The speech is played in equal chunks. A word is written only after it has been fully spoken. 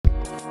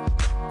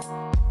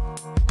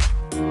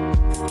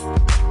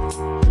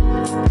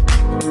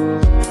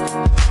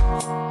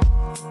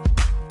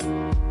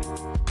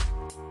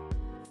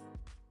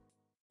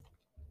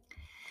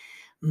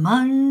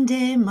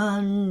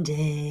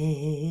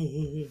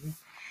Monday.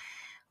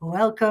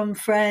 Welcome,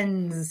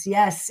 friends.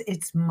 Yes,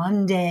 it's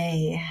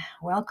Monday.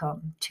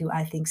 Welcome to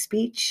I Think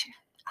Speech.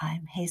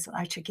 I'm Hazel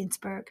Archer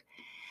Ginsburg,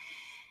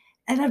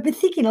 and I've been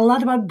thinking a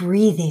lot about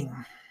breathing.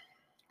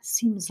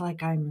 Seems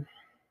like I'm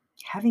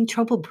having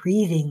trouble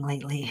breathing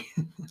lately.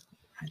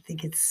 I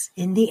think it's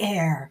in the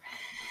air.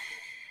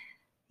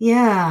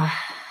 Yeah.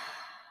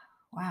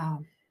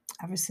 Wow.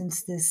 Ever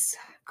since this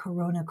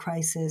corona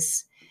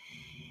crisis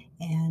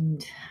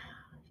and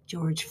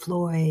George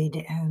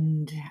Floyd,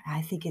 and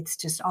I think it's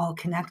just all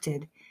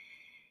connected.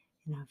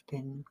 I've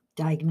been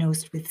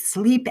diagnosed with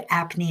sleep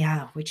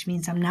apnea, which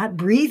means I'm not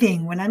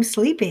breathing when I'm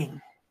sleeping.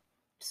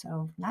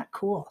 So not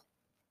cool.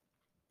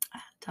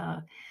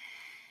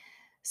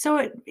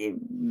 So it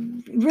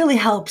really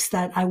helps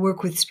that I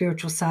work with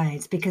spiritual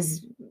science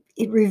because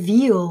it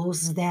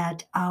reveals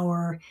that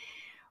our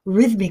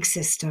rhythmic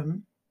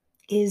system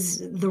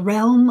is the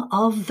realm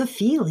of the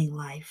feeling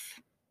life.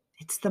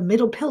 It's the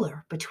middle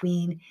pillar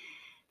between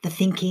the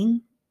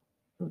thinking.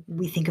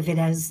 We think of it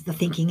as the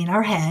thinking in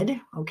our head.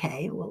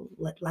 Okay, well,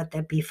 let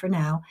that be for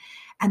now.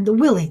 And the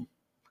willing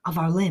of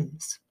our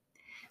limbs.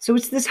 So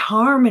it's this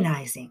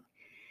harmonizing,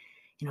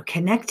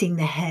 connecting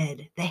the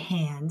head, the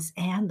hands,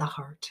 and the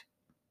heart.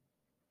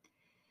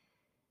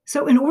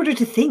 So in order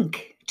to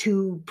think,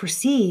 to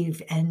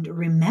perceive, and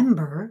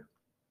remember,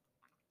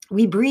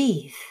 we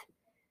breathe.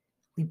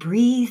 We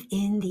breathe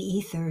in the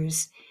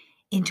ethers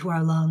into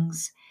our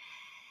lungs.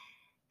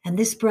 And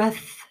this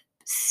breath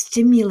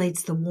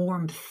stimulates the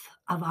warmth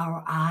of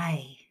our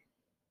eye,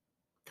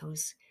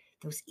 those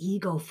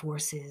ego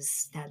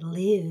forces that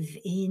live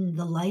in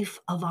the life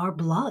of our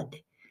blood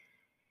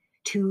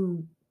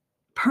to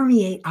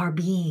permeate our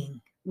being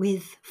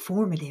with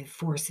formative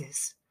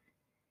forces.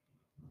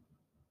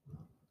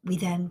 We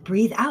then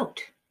breathe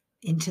out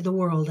into the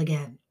world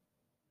again.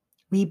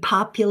 We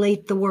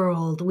populate the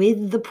world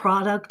with the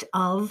product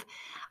of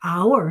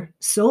our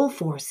soul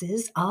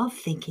forces of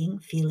thinking,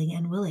 feeling,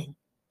 and willing.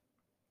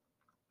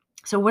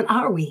 So what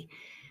are we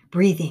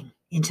breathing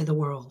into the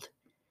world?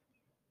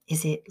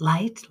 Is it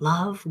light,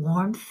 love,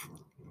 warmth,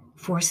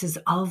 forces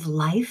of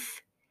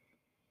life?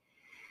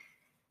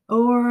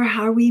 Or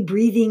are we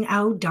breathing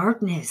out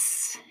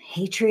darkness,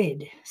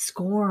 hatred,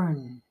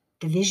 scorn,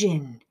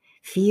 division,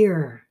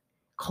 fear,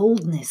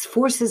 coldness,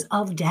 forces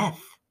of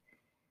death?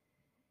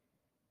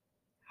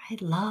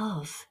 Right?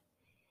 Love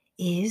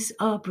is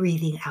a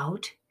breathing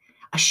out,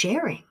 a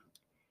sharing,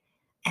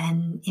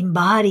 and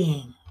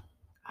embodying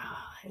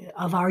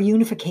of our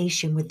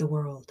unification with the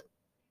world.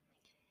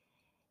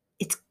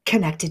 It's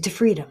connected to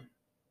freedom.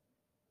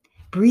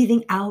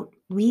 Breathing out,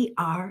 we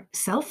are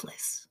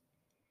selfless,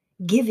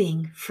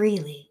 giving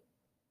freely,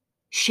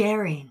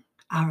 sharing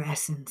our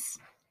essence.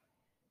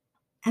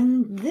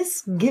 And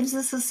this gives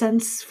us a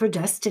sense for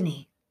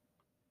destiny.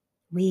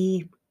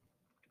 We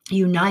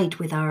unite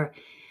with our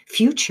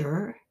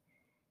future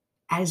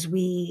as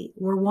we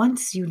were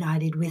once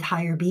united with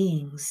higher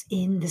beings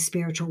in the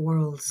spiritual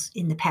worlds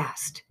in the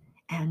past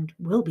and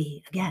will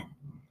be again.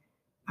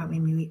 I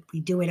mean, we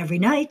do it every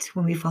night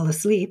when we fall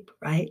asleep,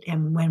 right?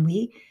 And when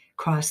we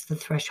cross the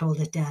threshold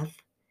of death.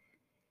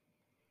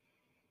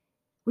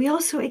 We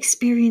also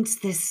experience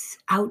this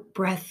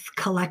out-breath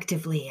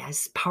collectively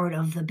as part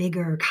of the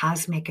bigger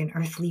cosmic and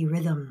earthly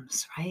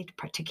rhythms, right?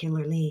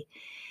 Particularly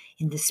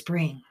in the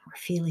spring. We're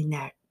feeling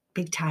that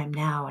big time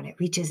now, and it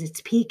reaches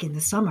its peak in the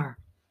summer.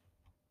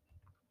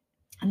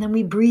 And then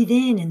we breathe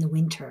in the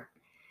winter,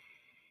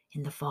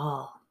 in the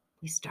fall.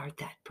 We start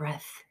that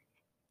breath,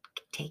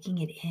 taking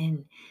it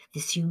in,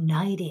 this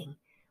uniting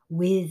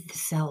with the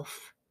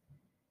self,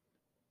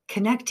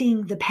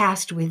 connecting the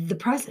past with the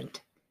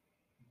present.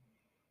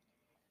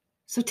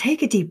 So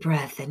take a deep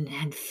breath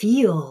and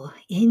feel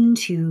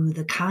into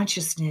the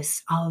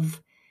consciousness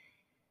of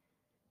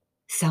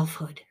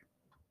selfhood.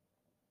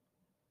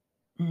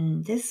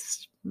 And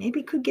this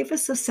maybe could give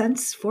us a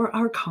sense for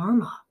our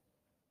karma.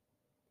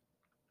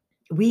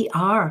 We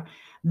are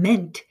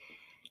meant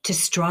to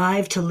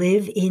strive to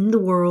live in the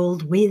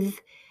world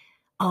with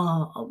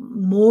a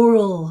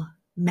moral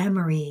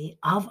memory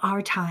of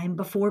our time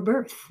before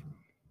birth,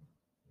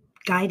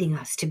 guiding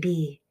us to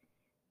be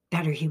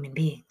better human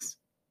beings.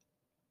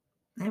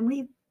 And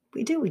we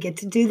get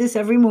to do this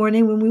every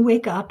morning when we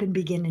wake up and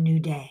begin a new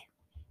day.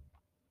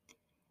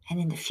 And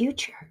in the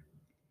future,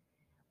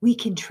 we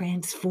can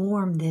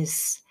transform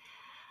this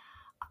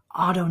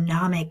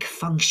autonomic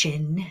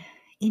function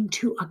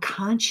into a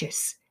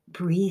conscious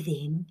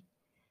breathing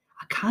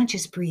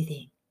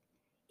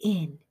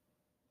in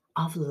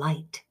of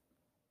light.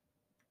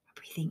 A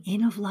breathing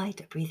in of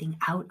light, a breathing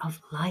out of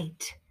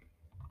light,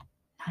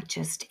 not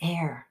just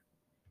air.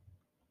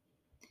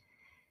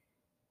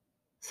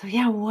 So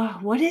yeah,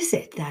 what is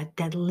it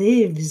that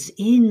lives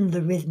in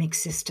the rhythmic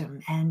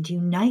system and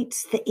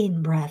unites the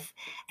in-breath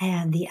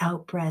and the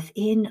out-breath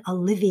in a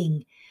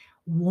living,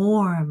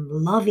 warm,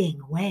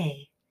 loving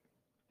way?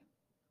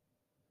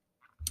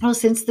 Well,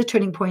 since the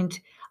turning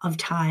point of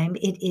time,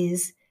 it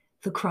is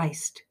the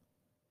Christ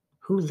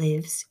who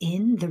lives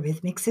in the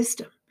rhythmic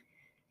system,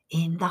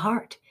 in the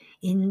heart,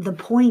 in the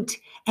point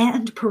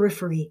and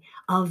periphery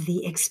of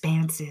the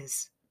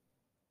expanses.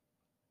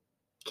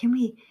 Can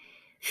we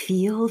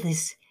feel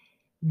this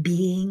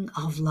being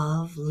of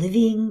love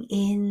living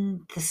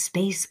in the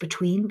space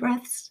between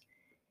breaths,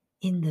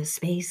 in the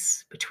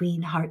space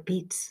between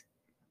heartbeats,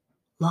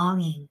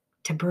 longing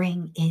to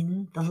bring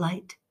in the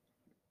light?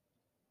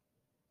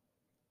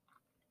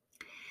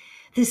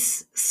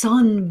 This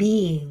sun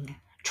being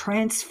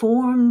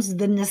transforms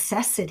the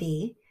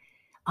necessity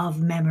of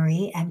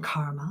memory and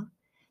karma,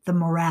 the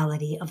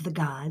morality of the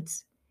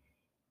gods,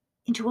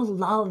 into a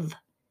love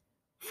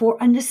for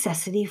a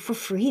necessity for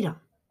freedom,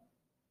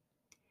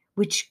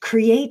 which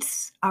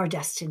creates our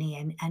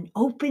destiny and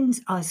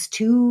opens us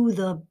to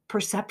the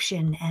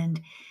perception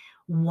and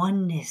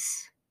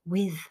oneness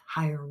with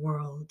higher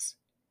worlds,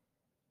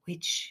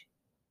 which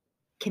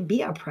can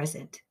be our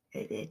present.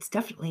 It's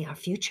definitely our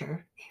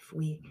future if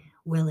we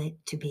will it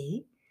to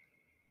be.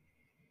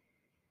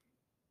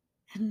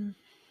 And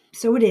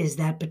so it is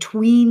that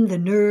between the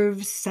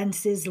nerves,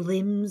 senses,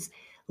 limbs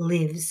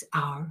lives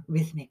our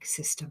rhythmic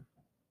system,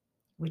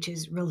 which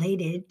is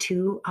related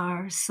to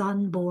our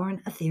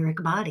sun-born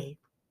etheric body.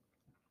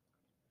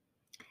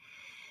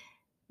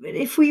 But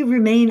if we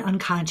remain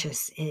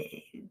unconscious,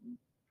 it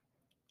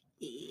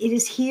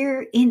is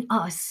here in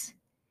us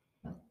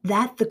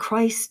that the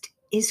Christ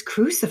is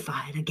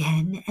crucified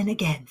again and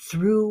again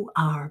through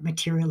our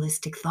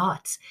materialistic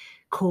thoughts,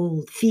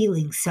 cold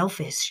feelings,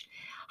 selfish,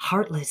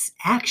 heartless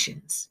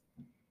actions.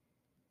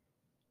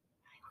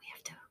 We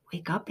have to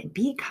wake up and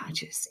be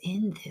conscious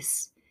in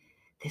this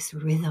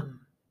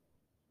rhythm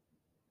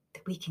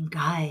that we can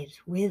guide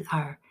with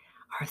our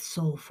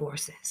soul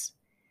forces,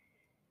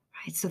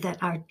 right? So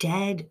that our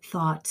dead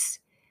thoughts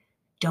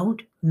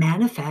don't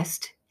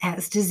manifest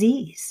as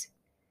disease,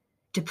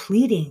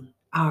 depleting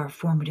our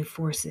formative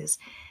forces,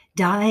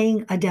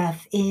 dying a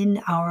death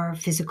in our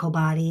physical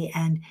body,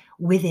 and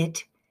with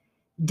it,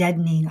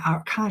 deadening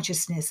our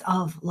consciousness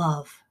of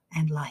love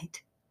and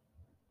light.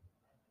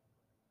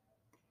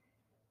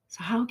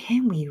 So how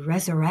can we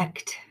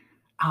resurrect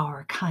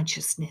our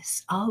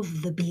consciousness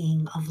of the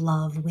being of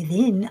love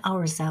within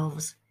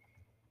ourselves?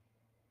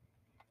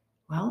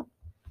 Well,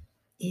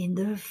 in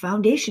the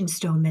foundation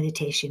stone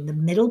meditation, the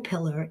middle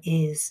pillar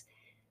is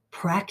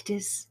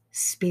practice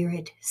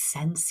spirit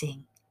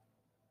sensing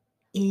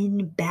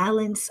in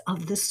balance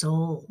of the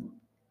soul,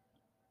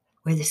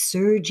 where the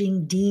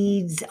surging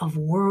deeds of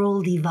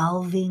world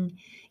evolving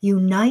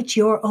unite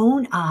your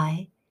own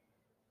eye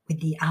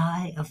with the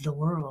eye of the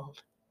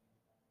world.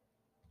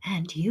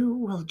 And you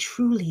will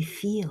truly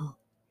feel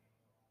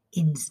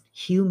in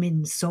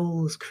human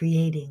souls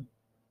creating.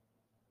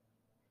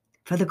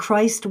 For the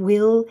Christ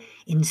will,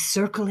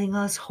 encircling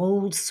us,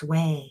 hold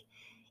sway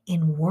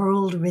in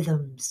world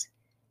rhythms,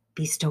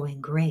 bestowing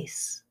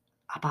grace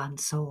upon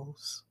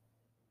souls.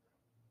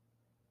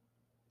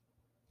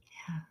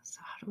 Yeah, so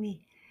how do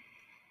we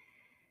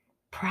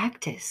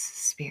practice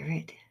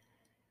spirit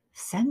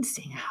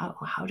sensing?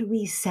 How do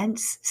we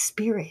sense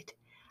spirit?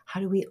 How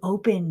do we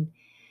open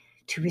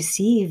to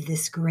receive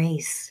this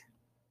grace?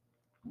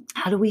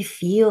 How do we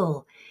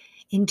feel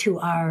into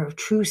our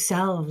true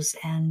selves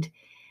and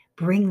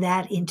bring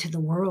that into the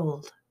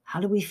world? How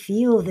do we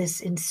feel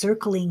this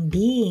encircling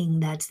being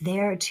that's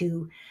there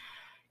to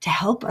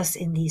help us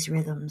in these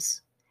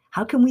rhythms?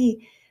 How can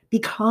we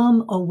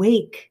become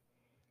awake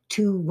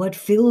to what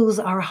fills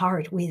our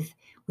heart with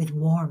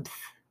warmth,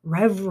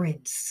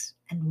 reverence,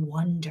 and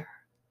wonder?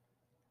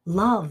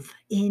 Love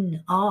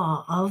in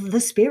awe of the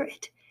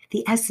spirit,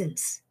 the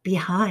essence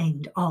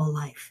behind all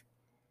life.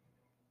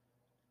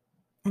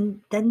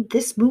 And then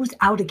this moves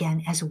out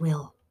again as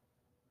will.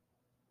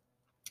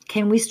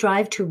 Can we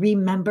strive to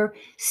remember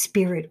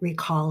spirit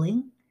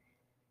recalling?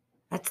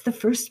 That's the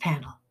first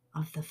panel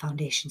of the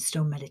foundation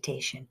stone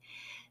meditation,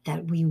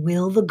 that we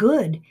will the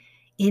good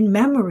in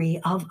memory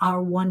of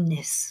our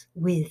oneness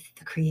with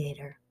the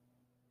Creator.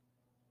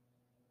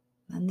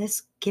 And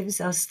this gives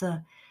us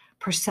the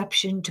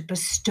perception to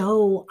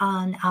bestow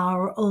on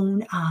our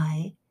own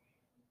eye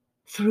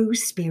through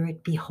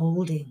spirit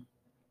beholding.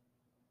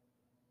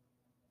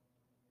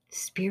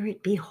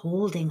 Spirit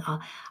beholding, a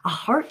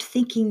heart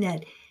thinking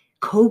that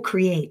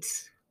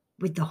co-creates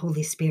with the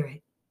Holy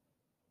Spirit.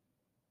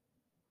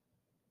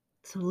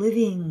 So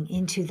living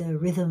into the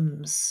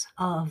rhythms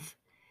of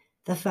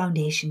the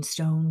foundation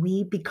stone,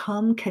 we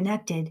become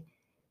connected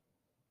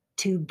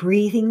to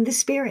breathing the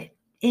Spirit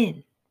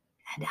in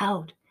and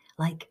out,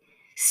 like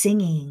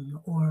singing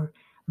or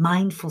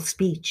mindful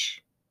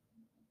speech.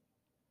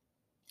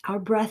 Our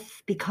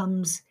breath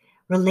becomes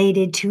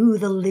related to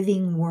the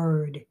living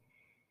word,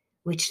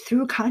 which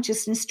through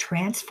consciousness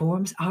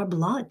transforms our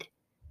blood,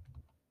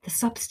 the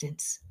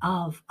substance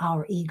of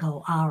our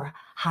ego, our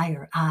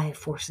higher I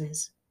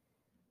forces.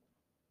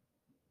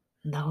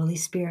 And the Holy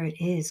Spirit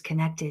is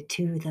connected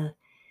to the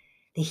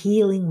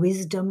healing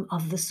wisdom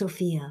of the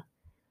Sophia,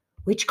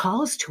 which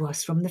calls to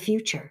us from the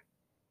future,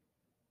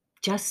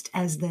 just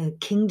as the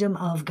kingdom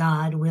of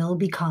God will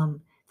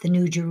become the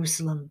New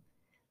Jerusalem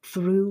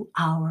through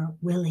our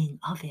willing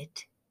of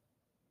it.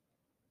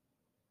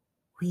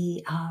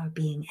 We are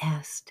being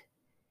asked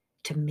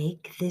to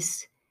make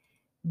this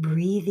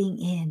breathing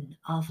in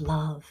of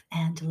love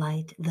and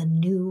light the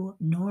new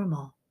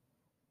normal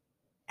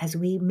as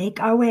we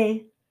make our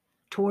way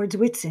towards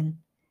Whitsun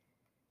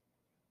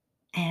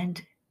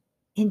and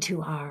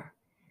into our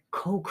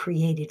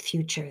co-created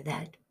future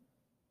that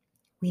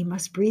we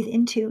must breathe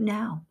into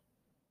now.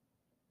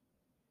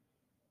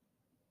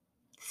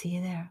 See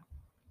you there.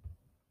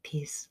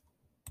 Peace.